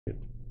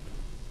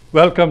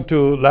Welcome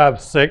to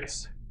Lab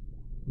 6.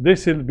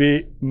 This will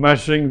be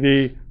measuring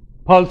the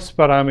pulse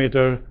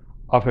parameter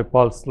of a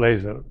pulse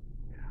laser.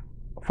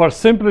 For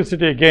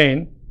simplicity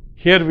again,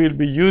 here we will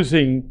be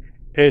using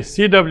a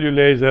CW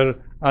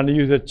laser and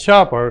use a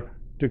chopper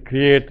to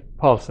create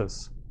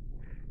pulses.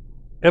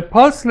 A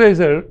pulse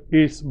laser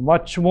is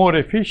much more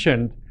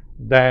efficient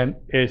than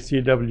a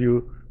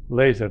CW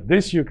laser.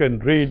 This you can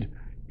read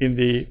in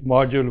the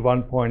module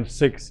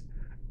 1.6.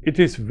 It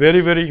is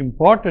very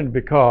important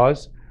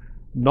because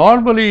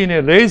normally in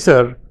a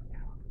laser,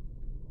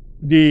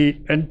 the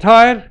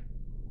entire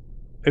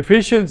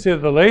efficiency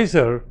of the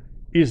laser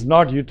is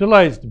not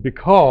utilized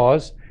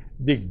because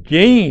the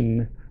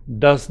gain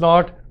does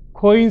not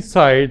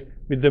coincide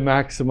with the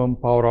maximum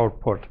power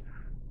output.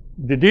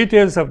 The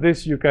details of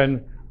this you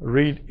can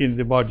read in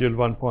the module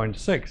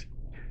 1.6.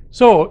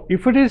 So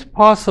if it is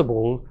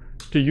possible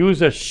to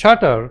use a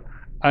shutter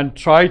and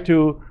try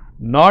to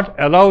not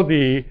allow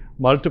the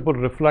multiple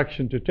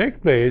reflection to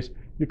take place,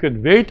 you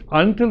can wait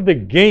until the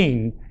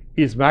gain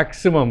is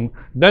maximum,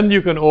 then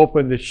you can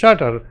open the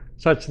shutter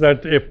such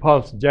that a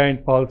pulse,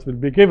 giant pulse will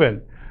be given.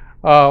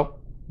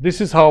 This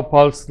is how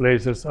pulse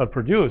lasers are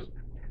produced.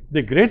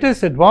 The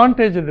greatest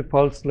advantage of the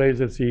pulse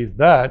lasers is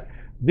that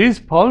these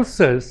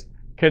pulses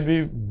can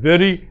be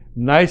very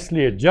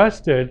nicely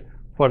adjusted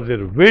for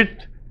their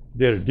width,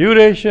 their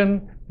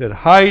duration, their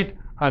height,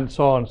 and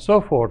so on and so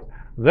forth.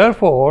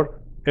 Therefore,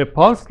 a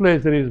pulse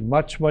laser is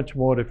much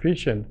more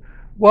efficient.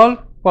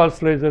 Well, pulse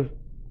lasers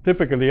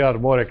typically are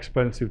more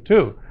expensive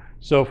too.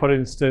 So for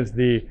instance,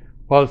 the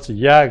pulse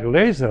YAG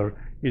laser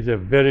is a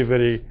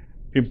very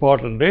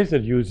important laser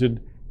used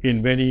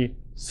in many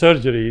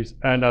surgeries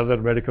and other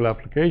medical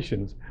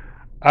applications.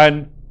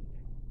 And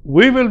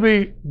we will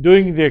be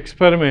doing the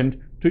experiment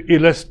to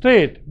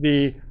illustrate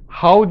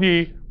how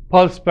the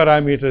pulse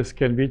parameters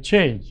can be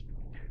changed.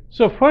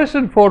 So first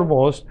and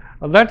foremost,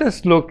 let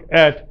us look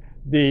at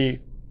the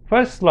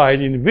first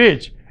slide in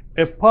which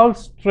a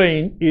pulse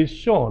train is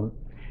shown.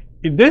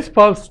 In this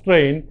pulse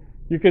train,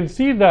 you can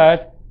see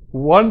that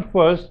one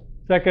first,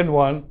 second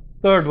one,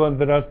 third one,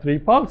 there are 3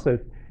 pulses.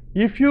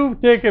 If you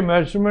take a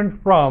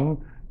measurement from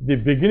the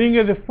beginning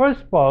of the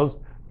first pulse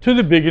to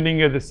the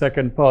beginning of the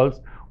second pulse,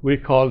 we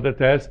call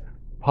that as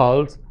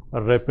pulse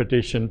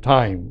repetition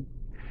time.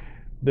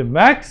 The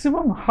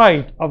maximum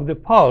height of the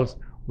pulse,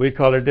 we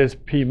call it as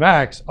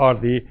Pmax, or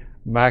the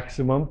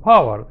maximum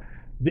power.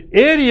 The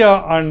area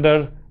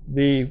under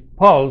the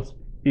pulse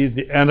is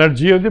the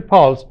energy of the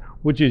pulse,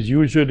 which is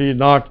usually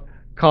not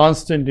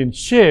constant in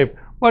shape,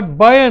 but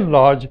by and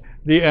large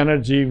the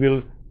energy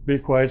will be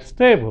quite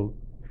stable.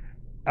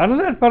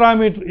 Another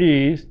parameter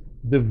is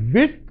the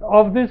width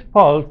of this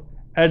pulse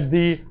at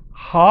the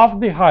half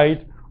the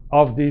height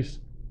of this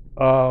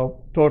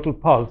total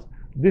pulse.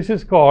 This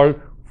is called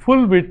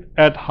full width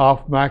at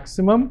half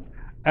maximum,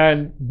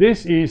 and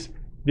this is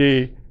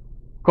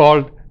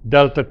called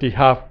delta T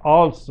half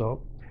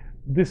also.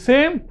 The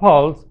same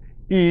pulse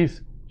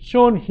is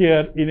shown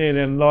here in an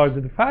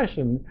enlarged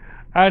fashion,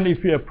 and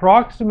if you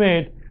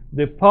approximate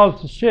the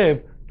pulse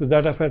shape to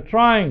that of a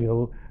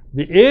triangle,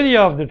 the area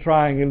of the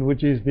triangle,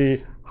 which is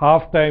the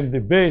half times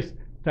the base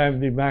times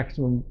the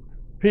maximum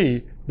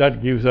P,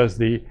 that gives us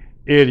the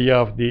area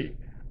of the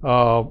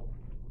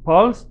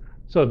pulse.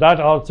 So that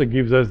also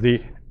gives us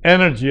the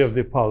energy of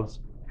the pulse.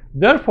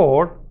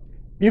 Therefore,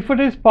 if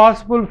it is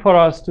possible for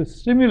us to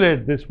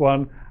simulate this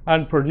one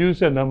and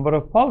produce a number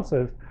of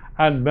pulses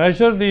and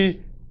measure the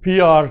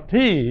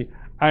PRT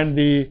and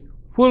the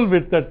full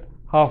width at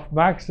half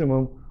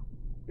maximum,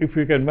 if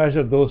we can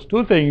measure those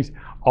 2 things,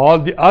 all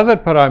the other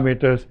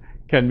parameters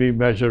can be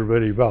measured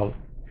very well.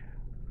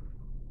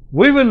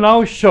 We will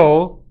now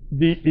show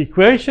the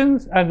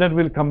equations, and then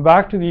we'll come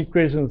back to the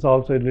equations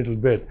also a little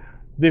bit.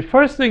 The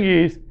first thing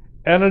is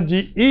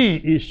energy E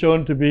is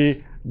shown to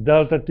be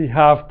delta T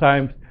half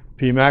times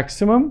P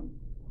maximum,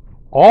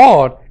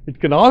 or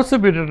it can also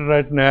be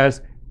written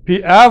as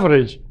P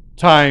average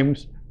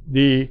times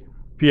the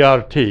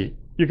PRT.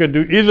 You can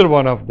do either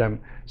one of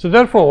them. So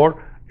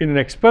therefore, in an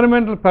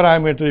experimental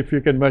parameter, if you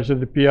can measure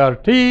the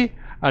PRT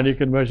and you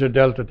can measure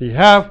delta T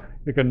half,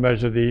 you can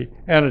measure the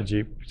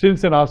energy.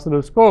 Since an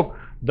oscilloscope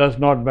does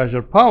not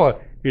measure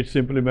power, it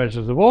simply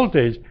measures the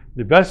voltage,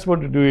 the best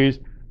one to do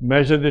is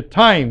measure the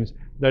times,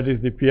 that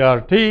is the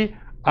PRT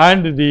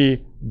and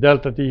the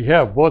delta T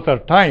half. Both are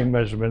time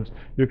measurements.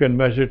 You can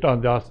measure it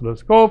on the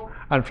oscilloscope,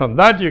 and from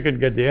that you can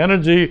get the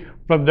energy,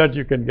 from that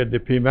you can get the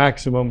P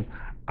maximum.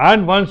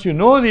 And once you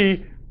know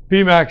the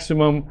P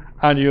maximum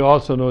and you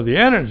also know the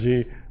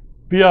energy,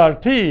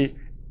 PRT,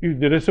 if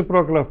the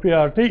reciprocal of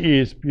PRT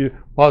is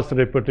pulse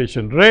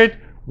repetition rate,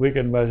 we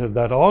can measure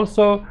that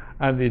also,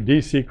 and the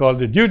DC called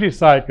the duty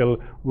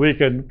cycle, we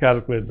can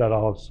calculate that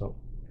also.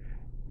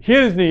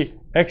 Here is the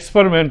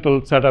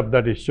experimental setup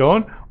that is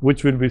shown,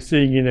 which we'll be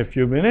seeing in a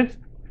few minutes.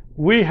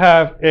 We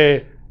have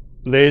a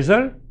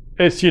laser,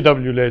 a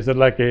CW laser,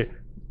 like a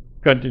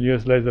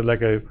continuous laser,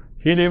 like a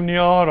helium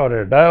neon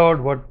or a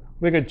diode,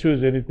 we can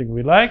choose anything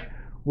we like.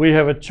 We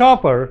have a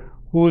chopper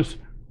whose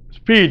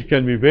speed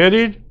can be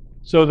varied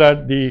so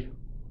that the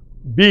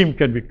beam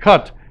can be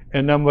cut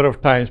a number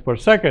of times per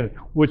second,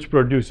 which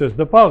produces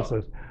the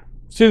pulses.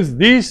 Since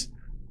these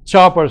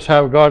choppers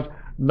have got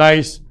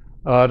nice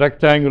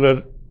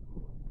rectangular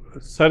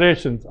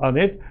serrations on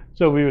it,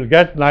 so we will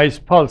get nice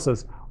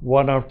pulses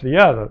one after the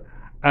other.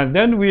 And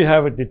then we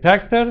have a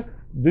detector.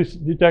 This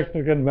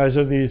detector can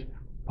measure these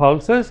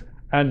pulses,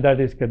 and that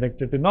is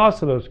connected to an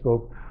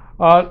oscilloscope.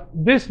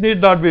 This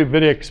need not be a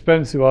very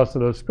expensive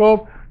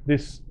oscilloscope.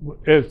 This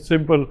a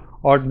simple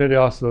ordinary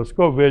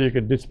oscilloscope where you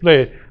can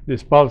display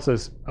these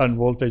pulses and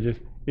voltages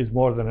is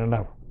more than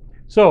enough.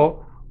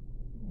 So,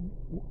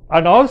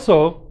 and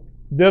also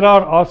there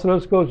are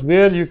oscilloscopes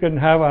where you can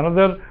have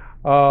another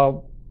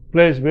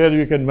place where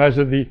you can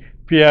measure the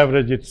P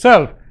average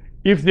itself.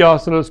 If the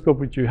oscilloscope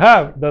which you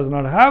have does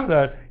not have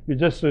that, you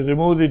just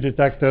remove the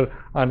detector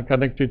and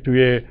connect it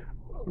to a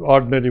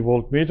ordinary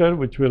voltmeter,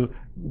 which will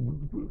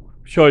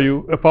show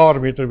you, a power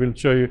meter will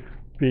show you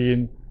P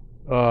in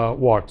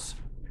watts.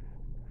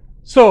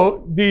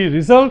 So, the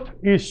result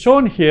is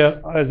shown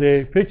here as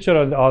a picture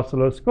on the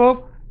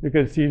oscilloscope. You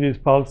can see these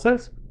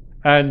pulses,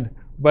 and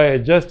by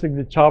adjusting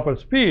the chopper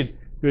speed,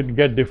 you can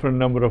get different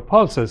number of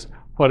pulses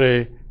for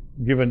a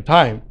given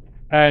time.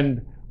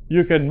 And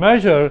you can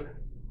measure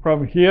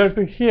from here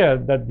to here,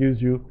 that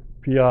gives you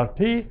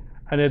PRT,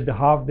 and at the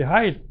half the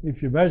height,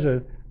 if you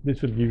measure,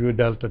 this will give you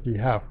delta T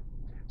half.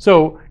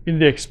 So, in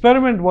the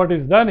experiment, what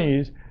is done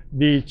is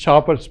the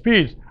chopper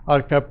speeds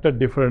are kept at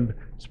different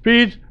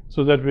speeds,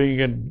 so that we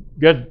can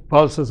get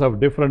pulses of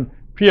different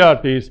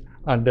PRTs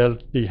and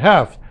delta T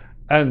half,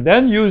 and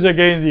then use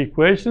again the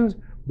equations,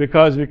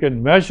 because we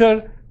can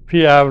measure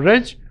P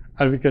average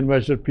and we can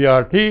measure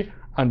PRT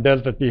and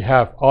delta T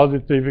half. All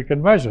the three we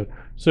can measure.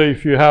 So,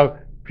 if you have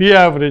P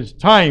average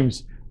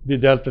times the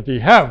delta T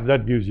half,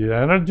 that gives you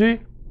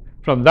energy.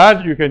 From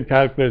that you can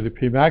calculate the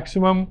P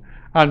maximum,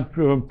 and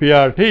from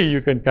PRT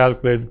you can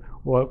calculate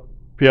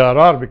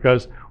PRR,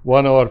 because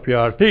 1 over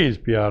PRT is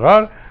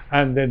PRR,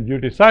 and then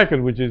duty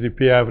cycle, which is the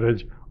P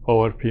average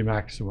over P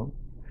maximum.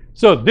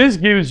 So, this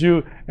gives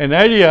you an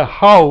idea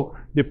how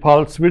the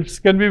pulse widths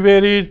can be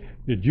varied,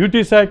 the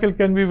duty cycle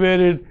can be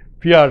varied,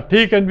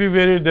 PRT can be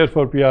varied,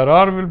 therefore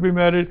PRR will be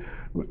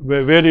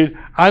varied,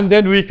 and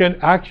then we can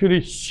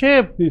actually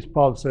shape these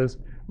pulses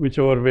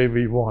whichever way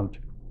we want.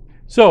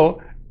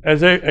 So,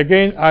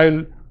 again I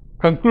will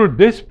conclude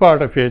this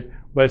part of it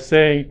by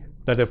saying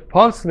that a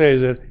pulse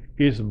laser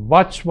is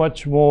much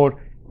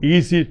more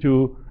easy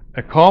to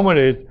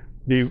accommodate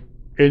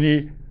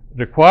any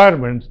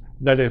requirements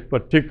that a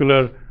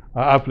particular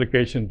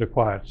application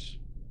requires.